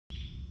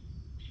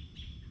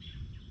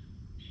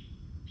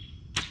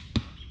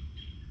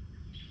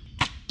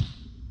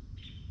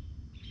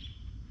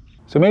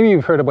So maybe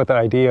you've heard about the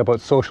idea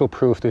about social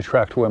proof to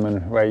attract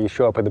women, right? You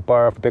show up at the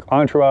bar with a big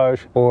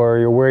entourage, or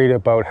you're worried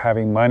about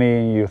having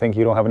money, you think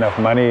you don't have enough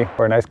money,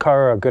 or a nice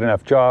car, or a good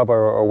enough job,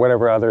 or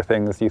whatever other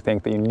things you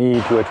think that you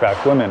need to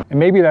attract women. And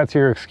maybe that's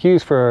your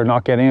excuse for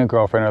not getting a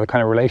girlfriend or the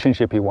kind of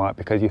relationship you want,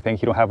 because you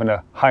think you don't have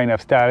a high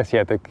enough status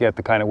yet to get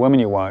the kind of woman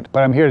you want.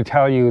 But I'm here to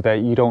tell you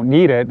that you don't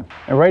need it.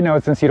 And right now,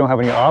 since you don't have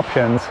any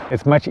options,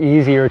 it's much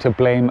easier to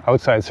blame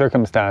outside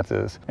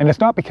circumstances. And it's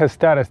not because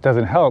status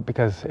doesn't help,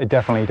 because it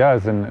definitely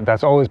does, and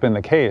that's always been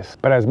the case.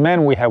 But as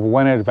men, we have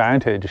one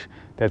advantage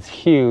that's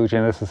huge,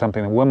 and this is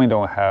something that women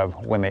don't have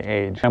when they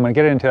age. I'm going to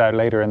get into that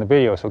later in the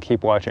video, so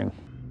keep watching.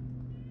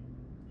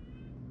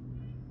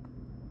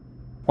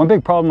 One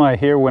big problem I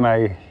hear when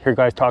I hear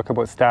guys talk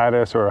about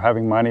status or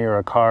having money or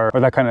a car or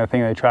that kind of thing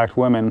that attract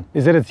women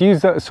is that it's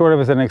used sort of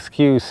as an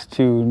excuse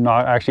to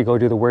not actually go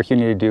do the work you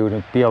need to do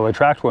to be able to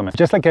attract women.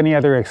 Just like any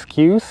other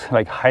excuse,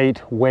 like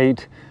height,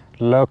 weight,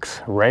 looks,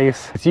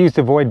 race, it's used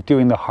to avoid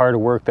doing the hard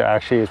work that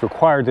actually is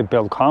required to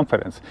build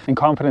confidence. And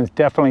confidence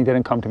definitely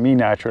didn't come to me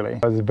naturally.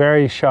 I was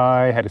very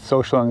shy, had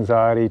social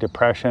anxiety,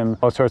 depression,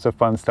 all sorts of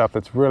fun stuff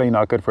that's really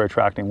not good for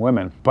attracting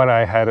women. But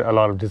I had a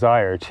lot of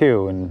desire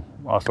too, and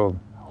also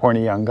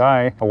horny young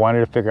guy. I wanted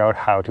to figure out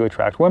how to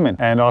attract women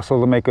and also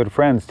to make good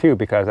friends too,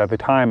 because at the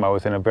time I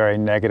was in a very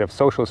negative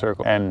social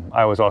circle and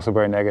I was also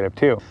very negative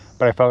too.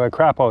 But I felt like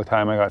crap all the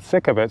time. I got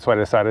sick of it, so I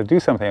decided to do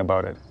something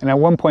about it. And at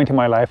one point in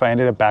my life, I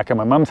ended up back at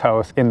my mom's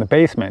house in the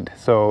basement.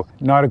 So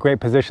not a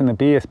great position to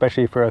be,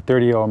 especially for a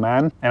 30-year-old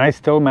man. And I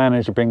still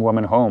managed to bring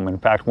women home. In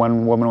fact,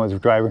 one woman was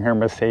driving her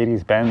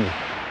Mercedes-Benz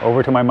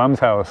over to my mom's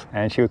house,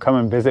 and she would come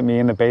and visit me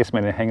in the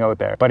basement and hang out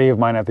there. A buddy of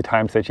mine at the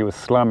time said she was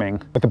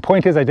slumming. But the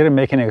point is, I didn't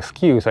make an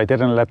excuse. I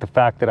didn't let the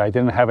fact that I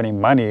didn't have any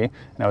money and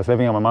I was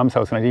living at my mom's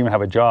house and I didn't even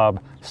have a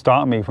job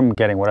stop me from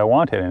getting what I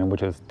wanted, and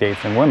which was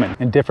dates and women.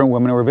 And different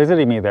women were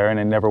visiting me there, and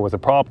it never was a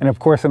problem. And of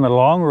course, in the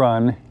long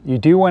run, you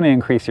do want to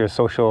increase your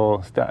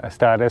social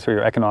status or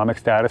your economic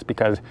status,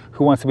 because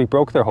who wants to be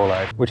broke their whole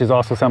life? Which is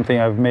also something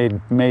I've made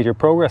major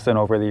progress in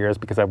over the years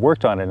because I've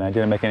worked on it and I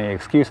didn't make any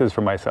excuses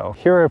for myself.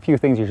 Here are a few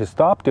things you should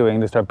stop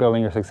doing to start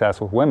building your success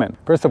with women.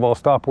 First of all,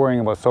 stop worrying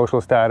about social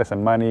status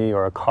and money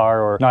or a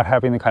car or not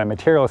having the kind of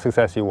material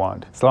success you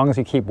want. As long as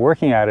you keep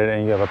working at it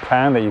and you have a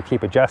plan that you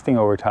keep adjusting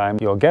over time,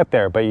 you'll get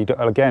there. But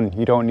again,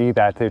 you don't need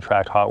that to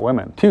attract hot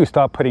women. 2,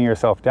 stop putting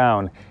yourself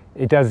down.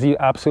 It does you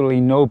absolutely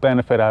no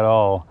benefit at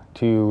all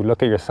to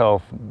look at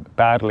yourself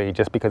badly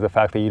just because of the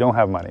fact that you don't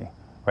have money,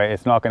 right?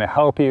 It's not going to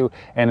help you.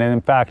 And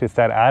in fact, it's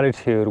that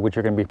attitude which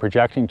you're going to be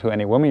projecting to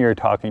any woman you're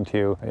talking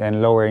to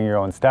and lowering your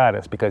own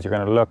status because you're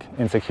going to look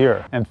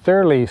insecure. And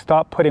thirdly,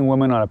 stop putting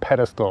women on a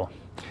pedestal.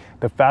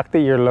 The fact that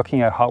you're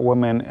looking at hot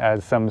women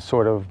as some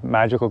sort of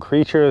magical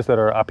creatures that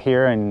are up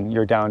here and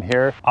you're down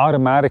here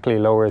automatically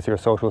lowers your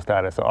social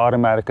status, so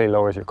automatically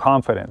lowers your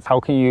confidence.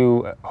 How can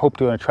you hope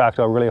to attract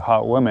a really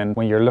hot woman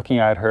when you're looking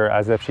at her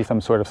as if she's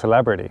some sort of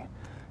celebrity?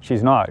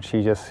 She's not.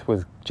 She just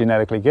was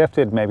genetically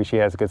gifted. Maybe she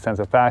has a good sense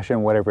of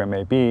fashion, whatever it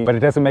may be, but it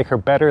doesn't make her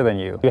better than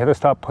you. You have to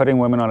stop putting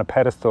women on a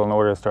pedestal in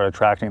order to start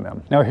attracting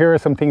them. Now, here are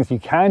some things you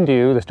can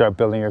do to start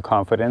building your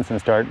confidence and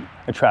start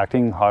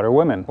attracting hotter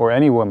women, or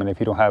any woman if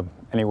you don't have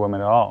any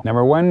women at all.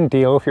 Number 1,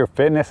 deal with your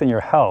fitness and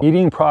your health.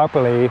 Eating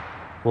properly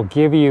will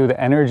give you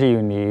the energy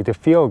you need to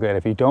feel good.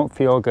 If you don't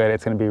feel good,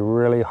 it's going to be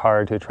really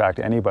hard to attract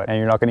anybody, and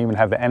you're not going to even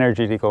have the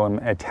energy to go and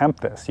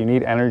attempt this. You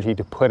need energy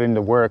to put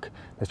into work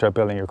to start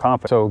building your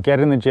confidence. So get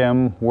in the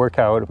gym, work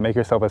out, make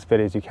yourself as fit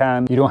as you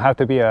can. You don't have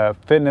to be a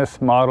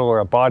fitness model or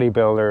a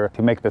bodybuilder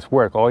to make this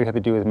work. All you have to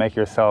do is make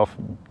yourself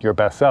your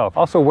best self.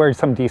 Also, wear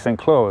some decent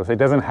clothes. It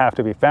doesn't have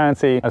to be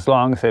fancy, as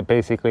long as it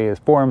basically is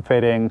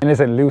form-fitting and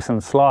isn't loose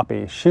and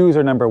sloppy. Shoes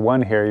are number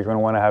 1 here. You're going to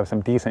want to have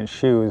some decent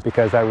shoes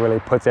because that really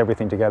puts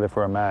everything together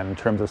for a man in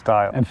terms of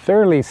style. And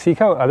thirdly,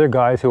 seek out other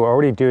guys who are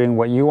already doing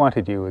what you want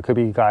to do. It could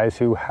be guys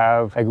who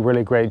have a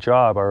really great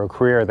job or a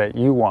career that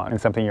you want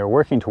and something you're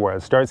working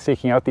towards. Start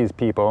seeking out these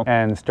people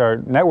and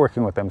start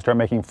networking with them, start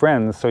making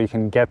friends so you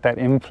can get that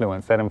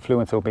influence. That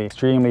influence will be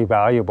extremely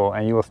valuable,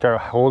 and you will start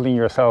holding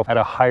yourself at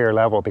a higher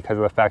level because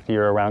of the fact that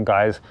you're around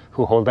guys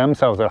who hold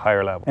themselves at a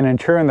higher level. And in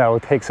turn, that will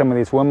take some of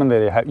these women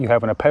that you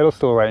have on a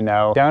pedestal right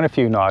now down a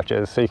few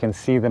notches so you can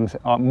see them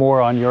more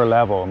on your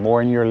level,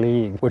 more in your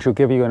league, which will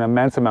give you an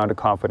immense amount of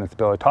confidence to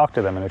be able to talk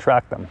to them and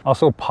attract them.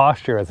 Also,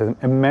 posture is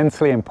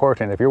immensely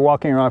important. If you're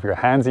walking around with your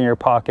hands in your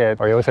pocket,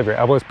 or you always have your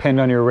elbows pinned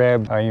on your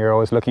rib, and you're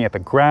always looking at the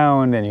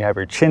ground and you have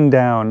your chin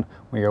down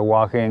when you're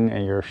walking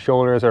and your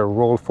shoulders are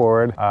rolled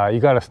forward, you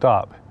got to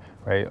stop,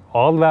 right?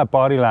 All of that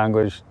body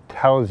language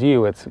tells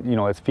you, it's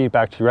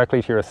feedback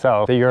directly to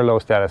yourself that you're a low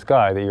status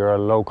guy, that you're a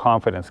low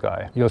confidence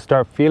guy. You'll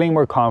start feeling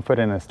more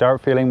confident and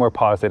start feeling more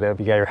positive.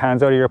 You get your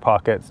hands out of your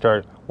pocket,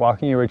 start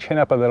walking your chin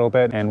up a little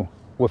bit and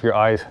with your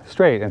eyes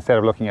straight instead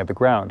of looking at the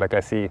ground like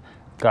I see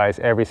guys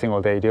every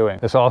single day doing.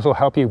 This will also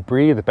help you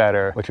breathe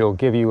better, which will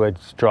give you a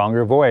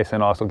stronger voice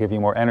and also give you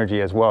more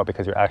energy as well,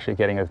 because you're actually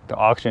getting the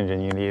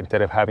oxygen you need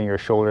instead of having your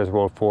shoulders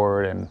rolled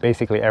forward and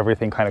basically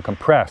everything kind of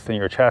compressed in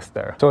your chest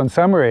there. So in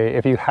summary,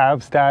 if you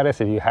have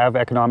status, if you have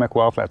economic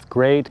wealth, that's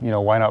great. You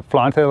know, why not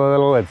flaunt it a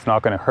little? It's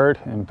not going to hurt.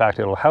 In fact,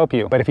 it'll help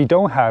you. But if you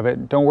don't have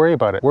it, don't worry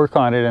about it. Work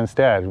on it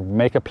instead.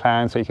 Make a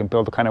plan so you can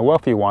build the kind of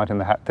wealth you want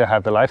and to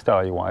have the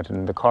lifestyle you want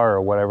and the car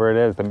or whatever it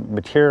is, the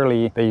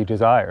materially that you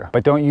desire.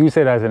 But don't use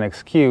it as an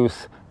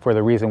excuse for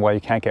the reason why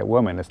you can't get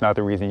women. It's not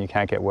the reason you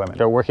can't get women.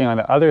 Start working on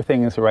the other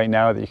things right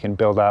now that you can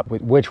build up,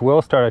 which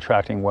will start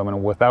attracting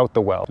women without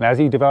the wealth. And as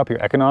you develop your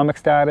economic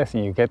status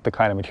and you get the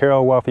kind of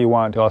material wealth you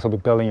want, you'll also be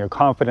building your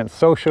confidence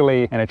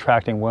socially and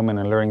attracting women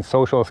and learning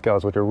social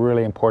skills, which are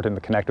really important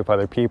to connect with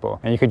other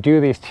people. And you could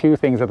do these two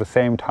things at the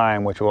same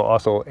time, which will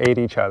also aid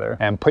each other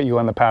and put you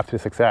on the path to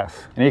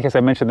success. And because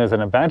I mentioned there's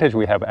an advantage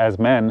we have as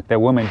men that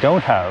women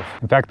don't have.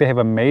 In fact, they have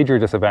a major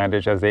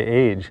disadvantage as they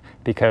age,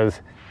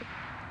 because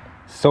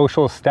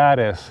social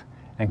status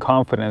and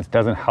confidence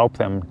doesn't help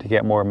them to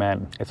get more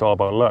men. It's all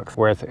about looks,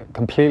 where it's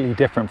completely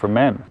different for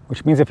men.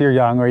 Which means if you're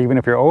young or even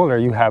if you're older,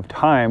 you have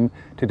time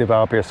to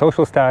develop your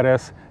social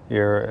status,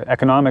 your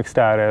economic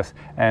status,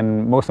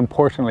 and most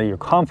importantly, your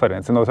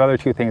confidence. And those other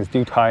two things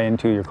do tie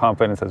into your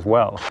confidence as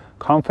well.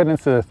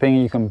 Confidence is a thing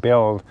you can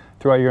build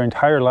throughout your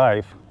entire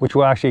life, which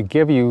will actually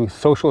give you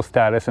social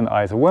status in the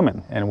eyes of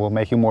women and will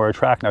make you more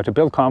attractive. Now, to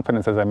build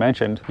confidence, as I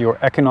mentioned, your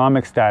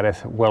economic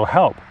status will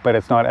help, but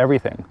it's not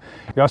everything.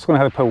 You're also going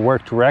to have to put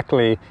work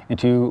directly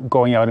into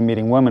going out and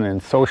meeting women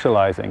and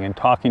socializing and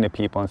talking to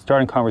people and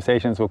starting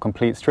conversations with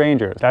complete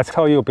strangers. That's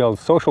how you'll build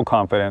social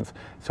confidence,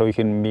 so you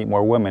can meet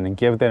more women and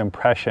give that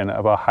impression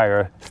of a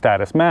higher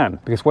status man.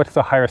 Because what does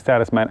a higher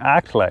status man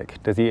act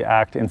like? Does he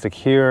act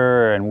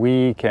insecure and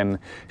weak and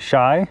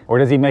shy? Or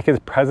does he make his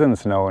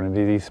presence known? And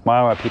does he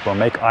smile at people and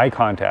make eye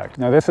contact?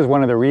 Now, this is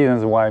one of the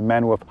reasons why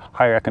men with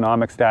higher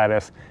economic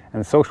status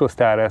and social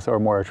status are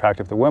more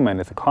attractive to women.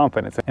 It's a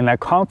confidence. And that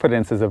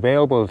confidence is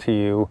available to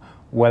you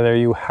whether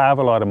you have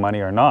a lot of money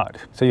or not.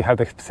 So you have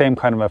the same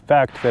kind of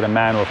effect that a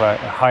man with a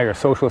higher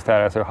social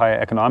status or higher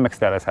economic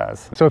status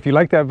has. So if you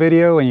like that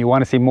video and you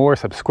want to see more,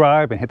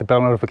 subscribe and hit the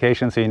bell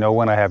notification so you know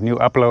when I have new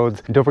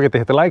uploads. And don't forget to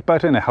hit the like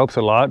button. It helps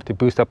a lot to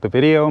boost up the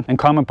video. And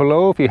comment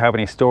below if you have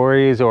any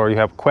stories or you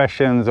have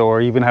questions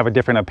or even have a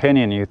different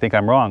opinion and you think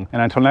I'm wrong.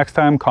 And until next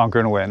time, conquer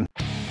and win.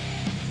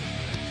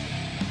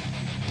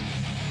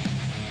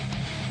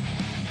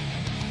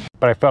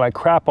 But I felt like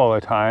crap all the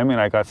time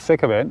and I got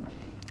sick of it.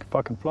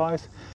 Fucking flies.